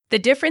The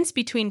difference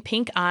between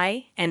pink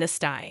eye and a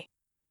stye.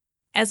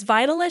 As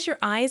vital as your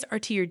eyes are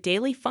to your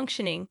daily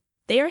functioning,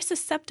 they are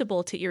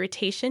susceptible to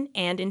irritation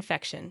and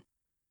infection.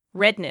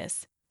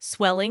 Redness,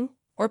 swelling,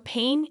 or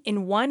pain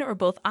in one or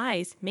both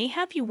eyes may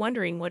have you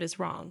wondering what is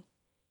wrong.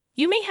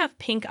 You may have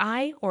pink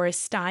eye or a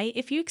stye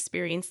if you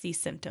experience these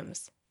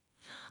symptoms.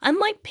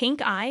 Unlike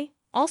pink eye,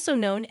 also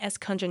known as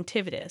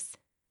conjunctivitis,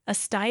 a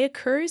stye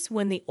occurs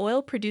when the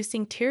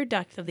oil-producing tear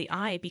duct of the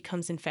eye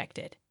becomes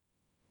infected.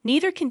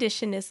 Neither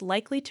condition is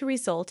likely to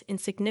result in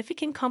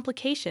significant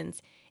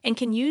complications and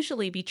can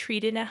usually be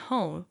treated at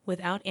home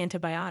without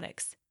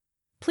antibiotics.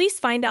 Please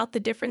find out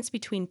the difference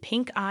between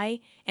pink eye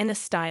and a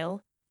stye,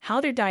 how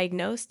they're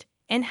diagnosed,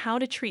 and how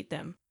to treat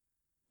them.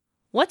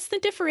 What's the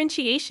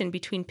differentiation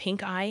between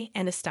pink eye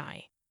and a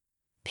stye?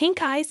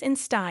 Pink eyes and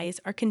styes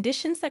are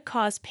conditions that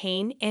cause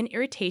pain and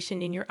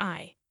irritation in your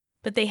eye,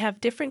 but they have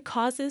different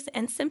causes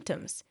and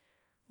symptoms.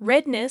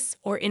 Redness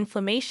or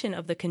inflammation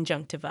of the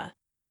conjunctiva,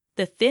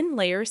 the thin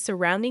layer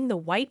surrounding the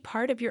white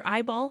part of your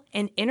eyeball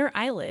and inner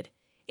eyelid,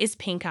 is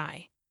pink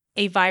eye.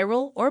 A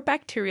viral or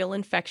bacterial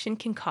infection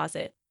can cause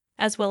it,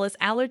 as well as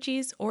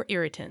allergies or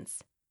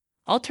irritants.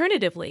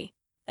 Alternatively,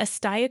 a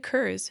stye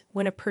occurs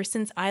when a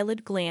person's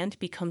eyelid gland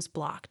becomes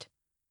blocked,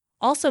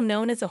 also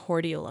known as a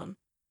hordeolum.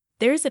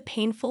 There is a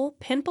painful,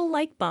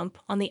 pimple-like bump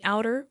on the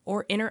outer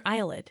or inner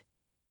eyelid.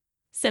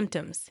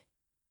 Symptoms.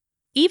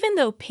 Even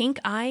though pink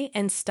eye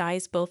and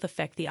styes both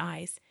affect the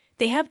eyes,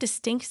 they have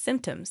distinct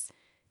symptoms.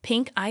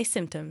 Pink eye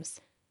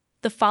symptoms.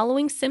 The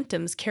following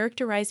symptoms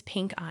characterize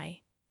pink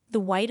eye.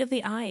 The white of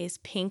the eye is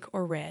pink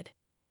or red.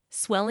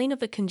 Swelling of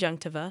the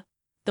conjunctiva,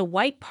 the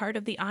white part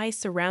of the eye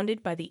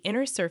surrounded by the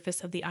inner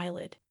surface of the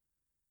eyelid.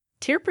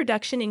 Tear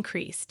production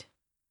increased.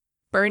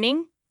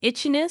 Burning,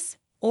 itchiness,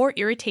 or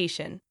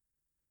irritation.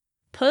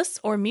 Pus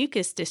or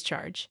mucus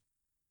discharge.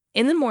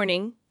 In the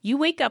morning, you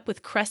wake up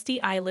with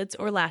crusty eyelids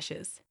or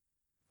lashes.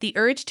 The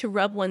urge to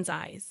rub one's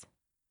eyes.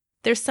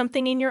 There's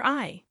something in your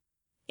eye.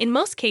 In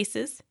most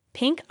cases,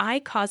 pink eye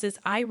causes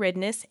eye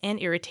redness and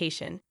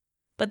irritation,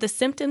 but the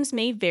symptoms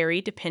may vary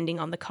depending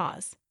on the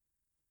cause.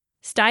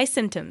 Stye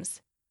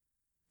symptoms.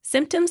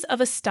 Symptoms of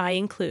a stye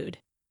include: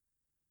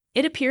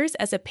 it appears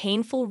as a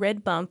painful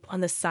red bump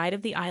on the side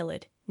of the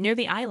eyelid, near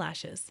the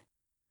eyelashes.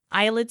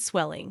 Eyelid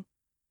swelling.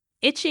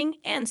 Itching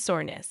and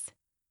soreness.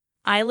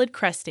 Eyelid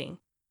crusting.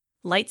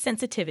 Light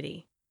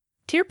sensitivity.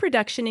 Tear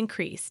production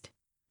increased.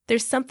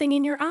 There's something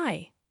in your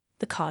eye.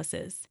 The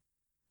causes.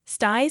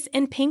 Styes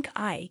and pink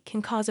eye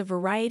can cause a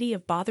variety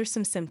of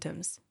bothersome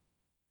symptoms.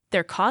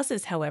 Their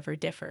causes, however,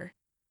 differ.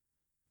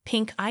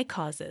 Pink eye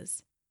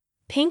causes.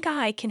 Pink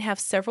eye can have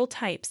several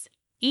types,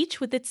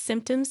 each with its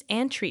symptoms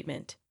and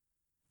treatment.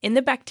 In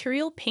the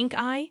bacterial pink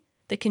eye,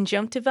 the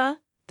conjunctiva,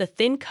 the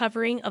thin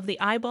covering of the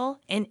eyeball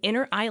and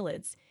inner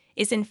eyelids,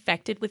 is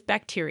infected with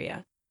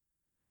bacteria.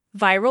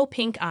 Viral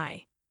pink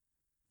eye.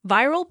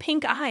 Viral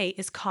pink eye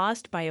is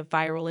caused by a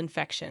viral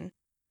infection.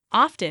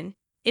 Often,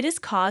 it is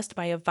caused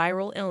by a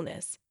viral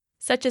illness,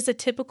 such as a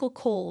typical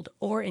cold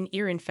or an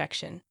ear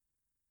infection.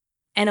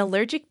 An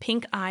allergic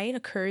pink eye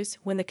occurs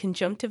when the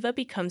conjunctiva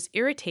becomes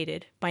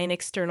irritated by an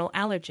external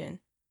allergen,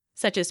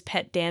 such as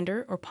pet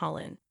dander or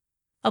pollen.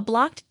 A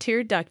blocked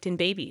tear duct in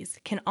babies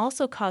can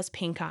also cause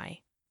pink eye.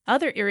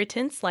 Other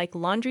irritants like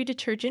laundry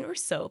detergent or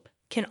soap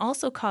can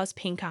also cause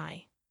pink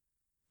eye.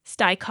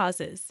 Stye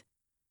causes.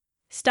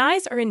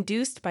 Styes are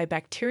induced by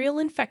bacterial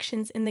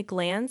infections in the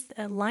glands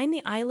that line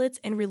the eyelids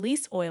and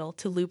release oil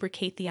to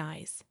lubricate the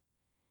eyes.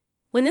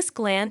 When this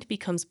gland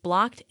becomes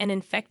blocked and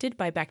infected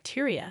by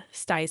bacteria,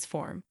 styes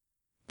form.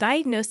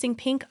 Diagnosing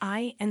pink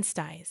eye and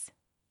styes.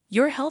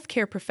 Your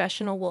healthcare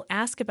professional will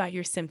ask about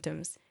your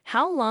symptoms,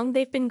 how long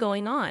they've been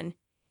going on,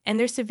 and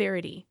their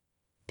severity.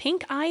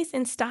 Pink eyes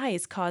and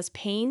styes cause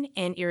pain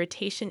and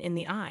irritation in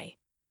the eye,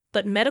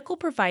 but medical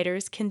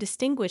providers can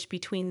distinguish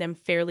between them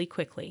fairly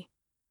quickly.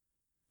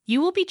 You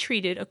will be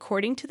treated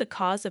according to the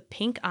cause of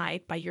pink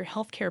eye by your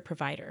healthcare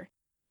provider.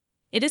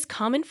 It is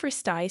common for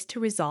styes to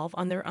resolve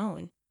on their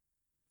own.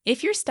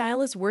 If your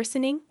style is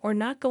worsening or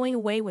not going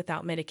away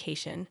without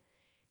medication,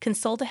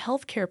 consult a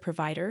healthcare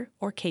provider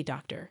or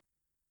K-doctor.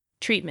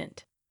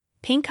 Treatment.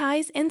 Pink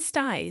eyes and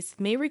styes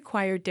may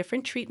require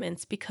different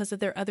treatments because of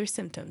their other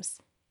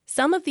symptoms.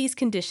 Some of these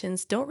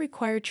conditions don't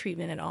require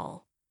treatment at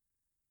all.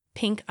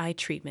 Pink eye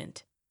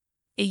treatment.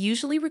 It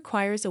usually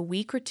requires a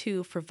week or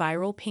two for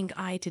viral pink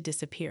eye to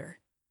disappear.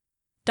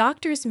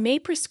 Doctors may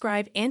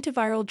prescribe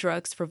antiviral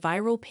drugs for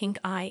viral pink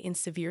eye in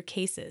severe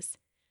cases,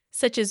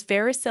 such as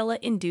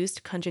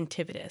varicella-induced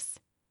conjunctivitis.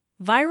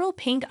 Viral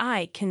pink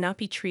eye cannot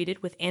be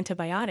treated with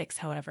antibiotics,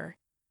 however.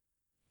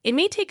 It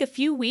may take a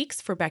few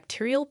weeks for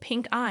bacterial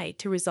pink eye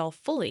to resolve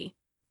fully,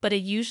 but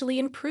it usually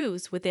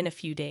improves within a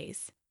few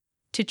days.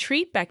 To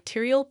treat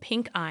bacterial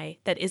pink eye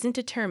that isn't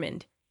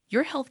determined,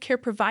 your healthcare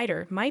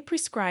provider might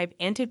prescribe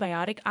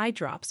antibiotic eye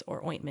drops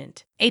or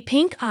ointment. A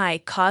pink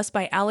eye caused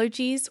by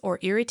allergies or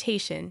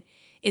irritation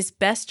is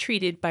best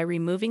treated by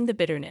removing the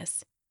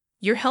bitterness.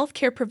 Your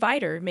healthcare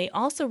provider may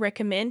also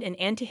recommend an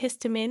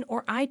antihistamine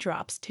or eye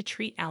drops to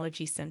treat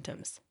allergy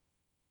symptoms.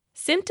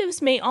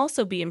 Symptoms may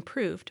also be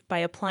improved by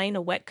applying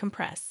a wet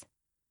compress.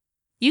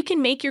 You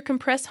can make your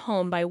compress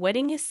home by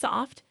wetting a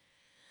soft,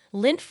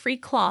 lint-free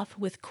cloth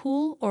with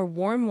cool or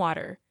warm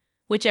water,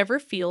 whichever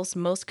feels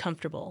most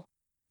comfortable.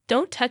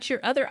 Don't touch your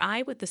other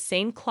eye with the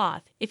same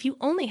cloth if you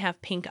only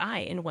have pink eye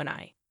in one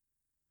eye.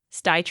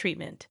 Stye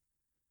treatment.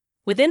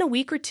 Within a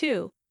week or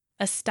two,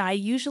 a stye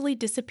usually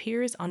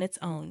disappears on its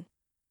own.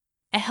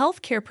 A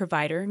healthcare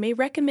provider may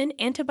recommend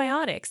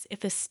antibiotics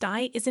if a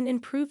stye isn't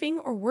improving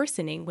or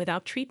worsening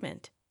without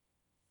treatment.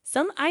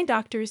 Some eye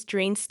doctors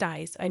drain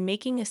styes by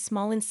making a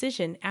small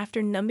incision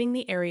after numbing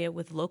the area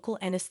with local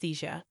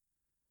anesthesia.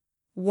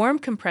 Warm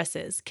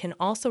compresses can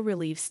also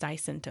relieve stye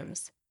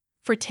symptoms.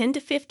 For 10 to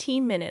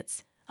 15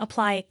 minutes,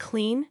 apply a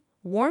clean,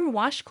 warm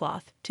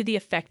washcloth to the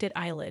affected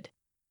eyelid.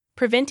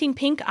 Preventing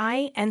pink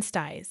eye and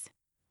styes.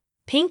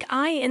 Pink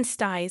eye and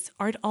styes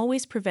aren't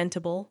always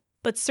preventable,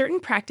 but certain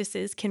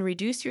practices can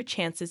reduce your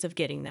chances of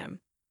getting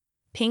them.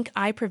 Pink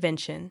eye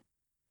prevention.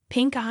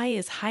 Pink eye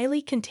is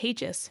highly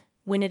contagious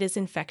when it is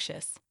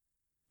infectious.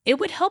 It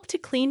would help to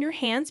clean your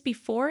hands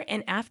before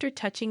and after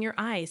touching your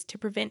eyes to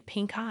prevent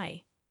pink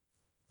eye.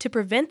 To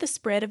prevent the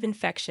spread of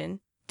infection,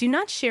 do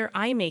not share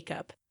eye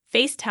makeup,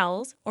 face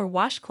towels, or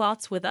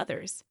washcloths with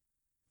others.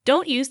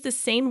 Don't use the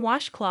same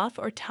washcloth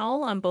or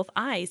towel on both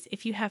eyes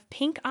if you have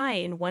pink eye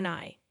in one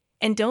eye,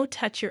 and don't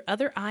touch your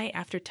other eye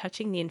after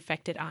touching the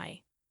infected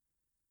eye.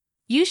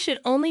 You should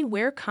only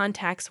wear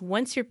contacts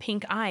once your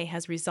pink eye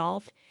has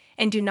resolved,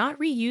 and do not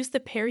reuse the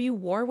pair you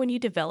wore when you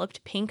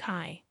developed pink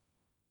eye.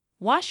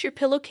 Wash your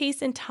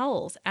pillowcase and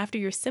towels after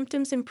your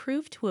symptoms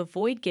improve to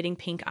avoid getting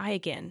pink eye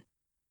again.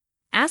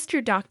 Ask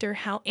your doctor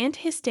how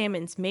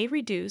antihistamines may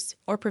reduce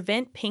or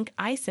prevent pink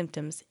eye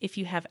symptoms if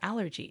you have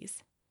allergies.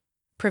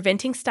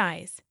 Preventing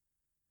styes.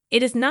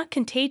 It is not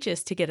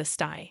contagious to get a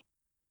stye.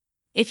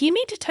 If you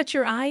need to touch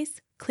your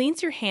eyes,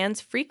 cleanse your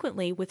hands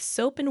frequently with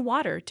soap and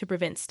water to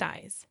prevent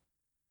styes.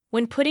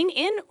 When putting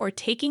in or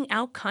taking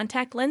out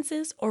contact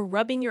lenses or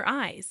rubbing your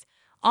eyes,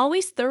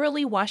 always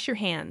thoroughly wash your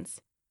hands.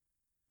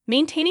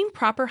 Maintaining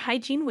proper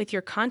hygiene with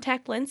your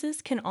contact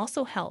lenses can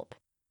also help.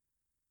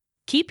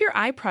 Keep your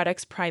eye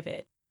products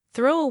private.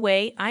 Throw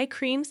away eye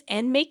creams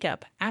and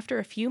makeup after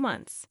a few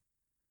months.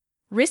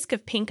 Risk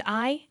of pink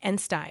eye and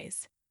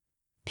styes.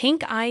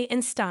 Pink eye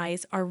and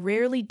styes are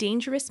rarely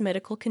dangerous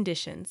medical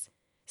conditions.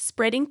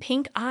 Spreading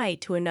pink eye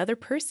to another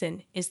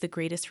person is the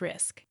greatest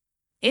risk.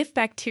 If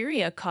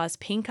bacteria cause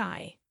pink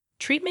eye,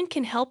 treatment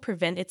can help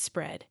prevent its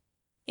spread.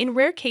 In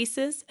rare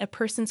cases, a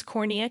person's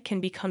cornea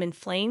can become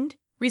inflamed,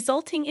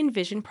 resulting in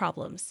vision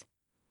problems.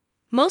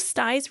 Most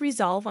styes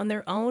resolve on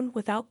their own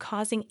without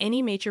causing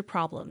any major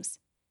problems.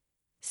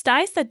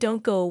 Styes that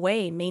don't go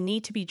away may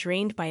need to be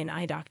drained by an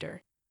eye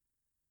doctor.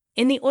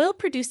 In the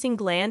oil-producing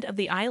gland of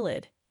the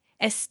eyelid,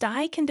 a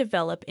stye can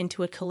develop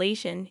into a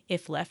chalazion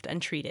if left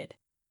untreated.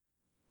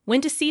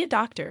 When to see a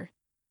doctor.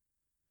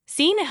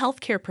 Seeing a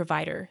healthcare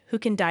provider who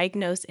can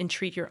diagnose and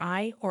treat your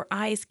eye or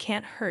eyes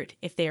can't hurt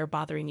if they are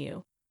bothering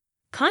you.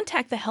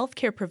 Contact the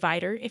healthcare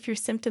provider if your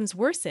symptoms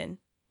worsen,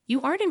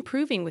 you aren't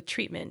improving with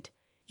treatment,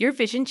 your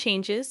vision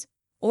changes,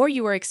 or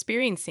you are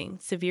experiencing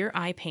severe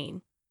eye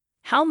pain.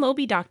 How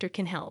Moby Doctor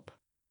can help.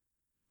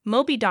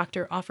 Moby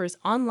Doctor offers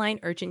online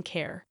urgent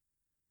care.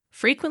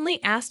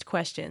 Frequently asked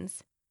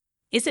questions.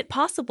 Is it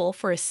possible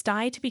for a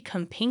stye to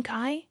become pink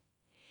eye?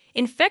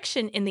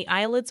 Infection in the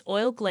eyelid's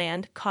oil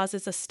gland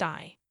causes a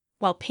stye,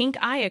 while pink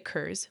eye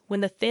occurs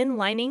when the thin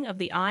lining of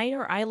the eye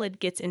or eyelid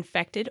gets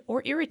infected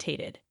or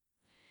irritated.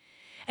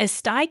 A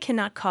stye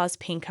cannot cause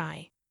pink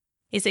eye.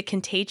 Is it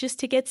contagious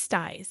to get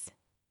styes?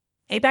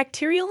 A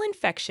bacterial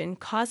infection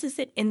causes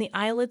it in the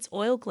eyelid's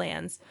oil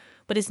glands,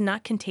 but is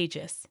not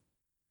contagious.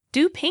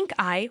 Do pink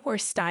eye or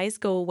styes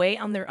go away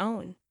on their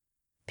own?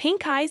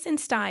 Pink eyes and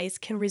styes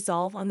can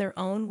resolve on their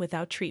own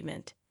without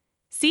treatment.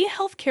 See a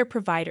healthcare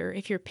provider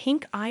if your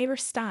pink eye or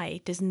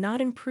stye does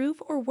not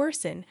improve or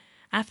worsen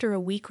after a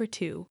week or two.